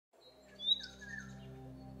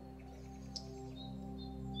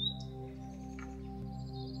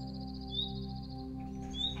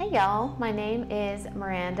Hey y'all, my name is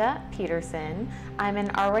Miranda Peterson. I'm an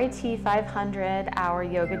RYT 500 hour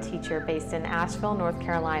yoga teacher based in Asheville, North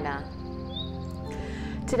Carolina.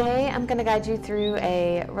 Today I'm going to guide you through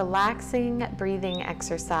a relaxing breathing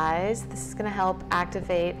exercise. This is going to help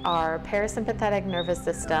activate our parasympathetic nervous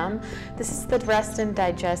system. This is the rest and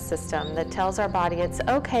digest system that tells our body it's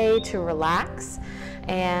okay to relax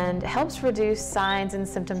and helps reduce signs and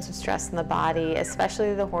symptoms of stress in the body,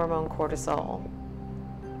 especially the hormone cortisol.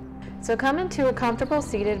 So come into a comfortable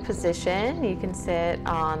seated position. You can sit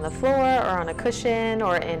on the floor or on a cushion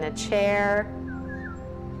or in a chair.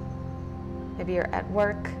 Maybe you're at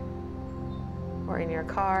work or in your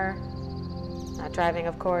car, not driving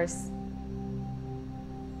of course.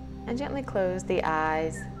 And gently close the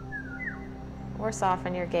eyes or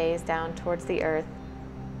soften your gaze down towards the earth.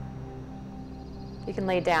 You can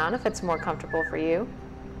lay down if it's more comfortable for you.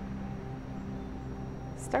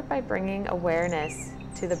 Start by bringing awareness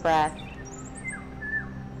to the breath.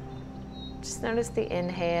 Just notice the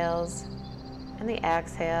inhales and the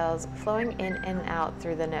exhales flowing in and out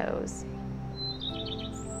through the nose.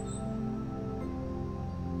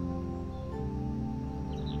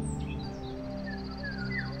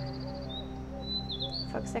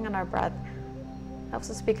 Focusing on our breath helps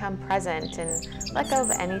us become present and let go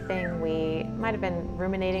of anything we might have been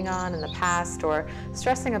ruminating on in the past or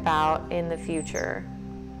stressing about in the future.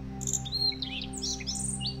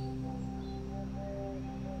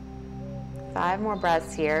 Five more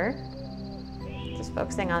breaths here, just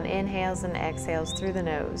focusing on inhales and exhales through the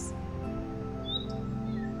nose.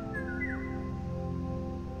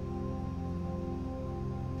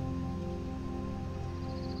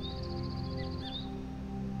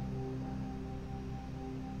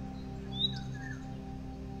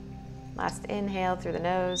 Last inhale through the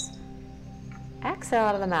nose, exhale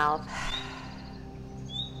out of the mouth.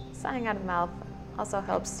 Sighing out of the mouth also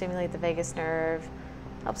helps stimulate the vagus nerve,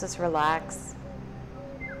 helps us relax.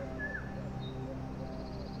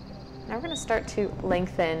 Now we're going to start to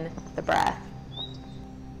lengthen the breath.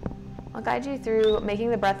 I'll guide you through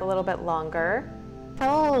making the breath a little bit longer.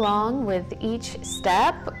 Follow along with each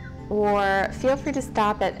step, or feel free to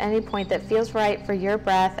stop at any point that feels right for your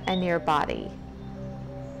breath and your body.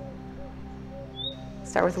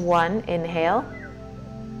 Start with 1, inhale,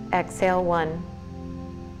 exhale 1.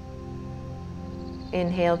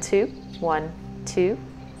 Inhale 2, 1, 2.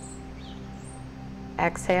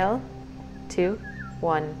 Exhale 2,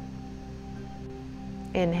 1.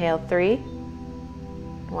 Inhale 3,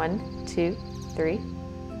 1, 2, 3.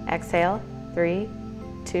 Exhale 3,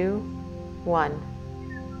 2, 1.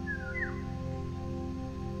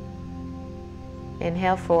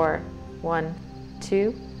 Inhale 4, 1,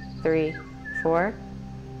 2, 3, 4.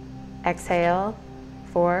 Exhale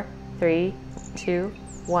 4, 3, 2,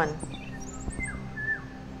 1.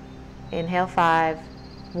 Inhale 5,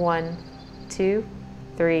 1, 2,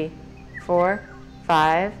 3, 4,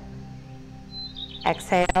 5.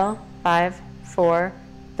 Exhale 5, 4,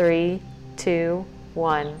 3, 2,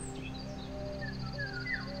 1.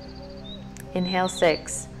 Inhale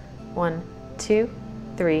 6, 1, 2,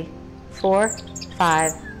 3, 4,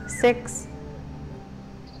 5, 6.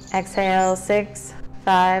 Exhale 6,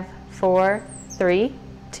 5, 4, 3,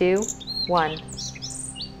 2, 1.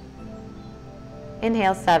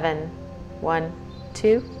 Inhale 7, 1,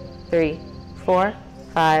 2, 3, 4,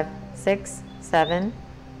 5, 6, 7.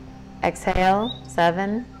 Exhale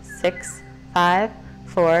 7, 6, 5,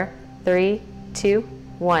 4, 3, 2,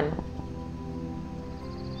 1.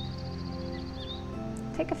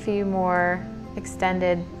 Take a few more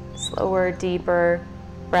extended, slower, deeper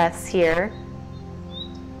breaths here.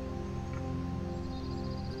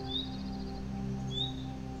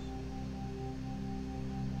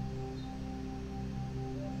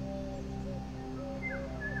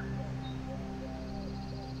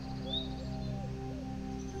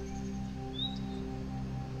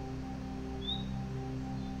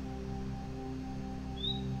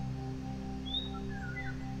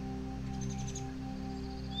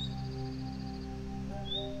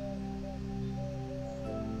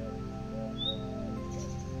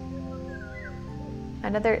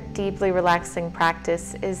 Another deeply relaxing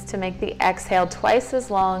practice is to make the exhale twice as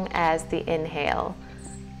long as the inhale.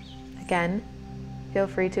 Again, feel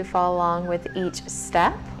free to follow along with each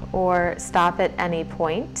step or stop at any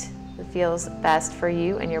point that feels best for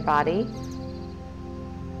you and your body.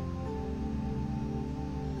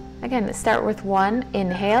 Again, start with 1,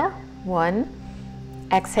 inhale, 1,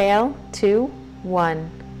 exhale, 2,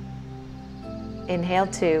 1. Inhale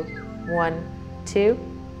 2, 1, 2.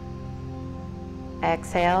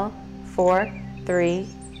 Exhale, 4, 3,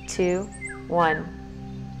 2, 1.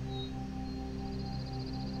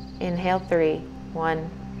 Inhale 3. 1,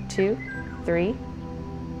 2, 3.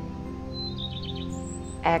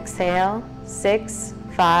 Exhale 6,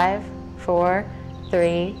 5, 4,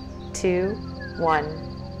 3, 2, 1.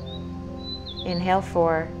 Inhale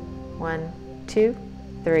 4. 1, 2,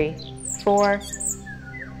 3, 4.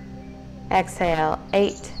 Exhale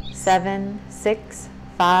 8, 7, 6,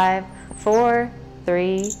 5, 4,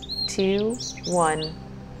 3, 2, 1.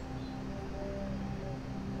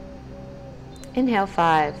 Inhale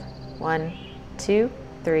 5. 1, 2,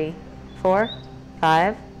 3, 4,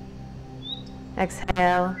 5.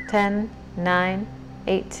 Exhale 10, 9,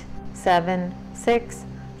 8, 7, 6,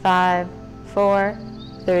 5, 4,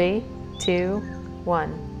 3, 2,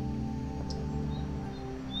 1.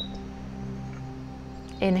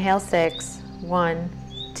 Inhale 6. 1,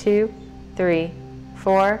 2, 3,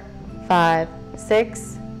 4, 5,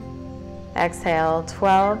 6. Exhale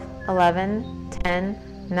 12, 11,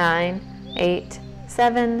 10, 9, 8,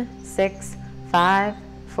 7, 6, 5,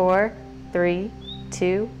 4, 3,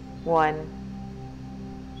 2, 1.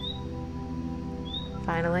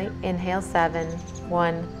 Finally, inhale 7.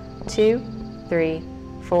 1, 2, 3,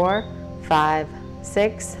 4, 5,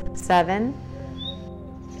 6, 7.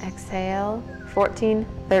 Exhale 14,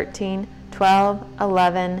 13, 12,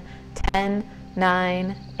 11, 10,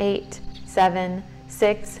 9, 8, 7,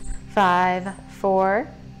 6, 5, 4,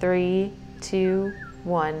 3, 2,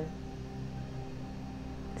 1.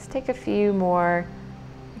 Let's take a few more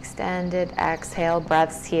extended exhale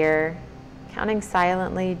breaths here, counting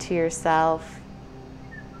silently to yourself.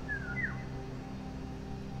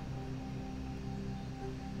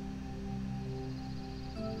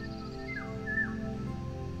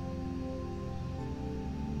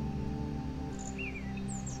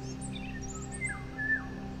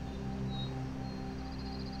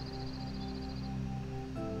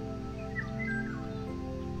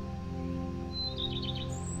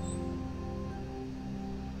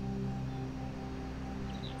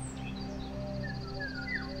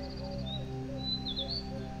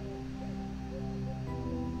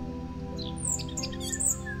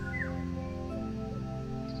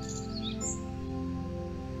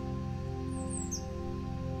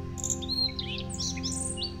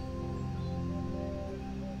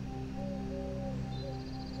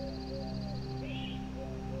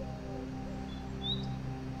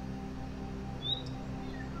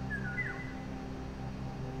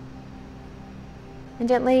 And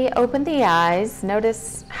gently open the eyes.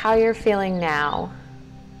 Notice how you're feeling now.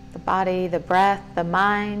 The body, the breath, the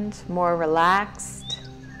mind, more relaxed.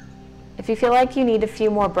 If you feel like you need a few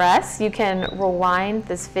more breaths, you can rewind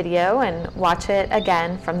this video and watch it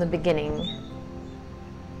again from the beginning.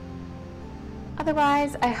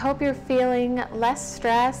 Otherwise, I hope you're feeling less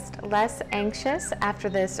stressed, less anxious after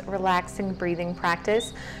this relaxing breathing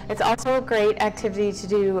practice. It's also a great activity to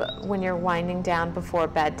do when you're winding down before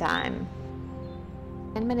bedtime.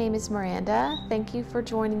 And my name is Miranda. Thank you for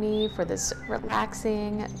joining me for this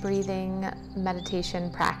relaxing breathing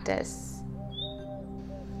meditation practice.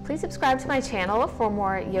 Please subscribe to my channel for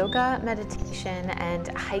more yoga, meditation, and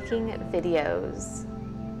hiking videos.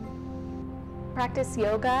 Practice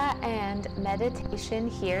yoga and meditation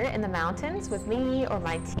here in the mountains with me or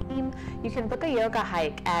my team. You can book a yoga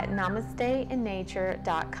hike at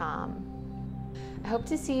namasteinnature.com. I hope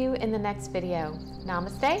to see you in the next video.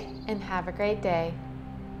 Namaste and have a great day.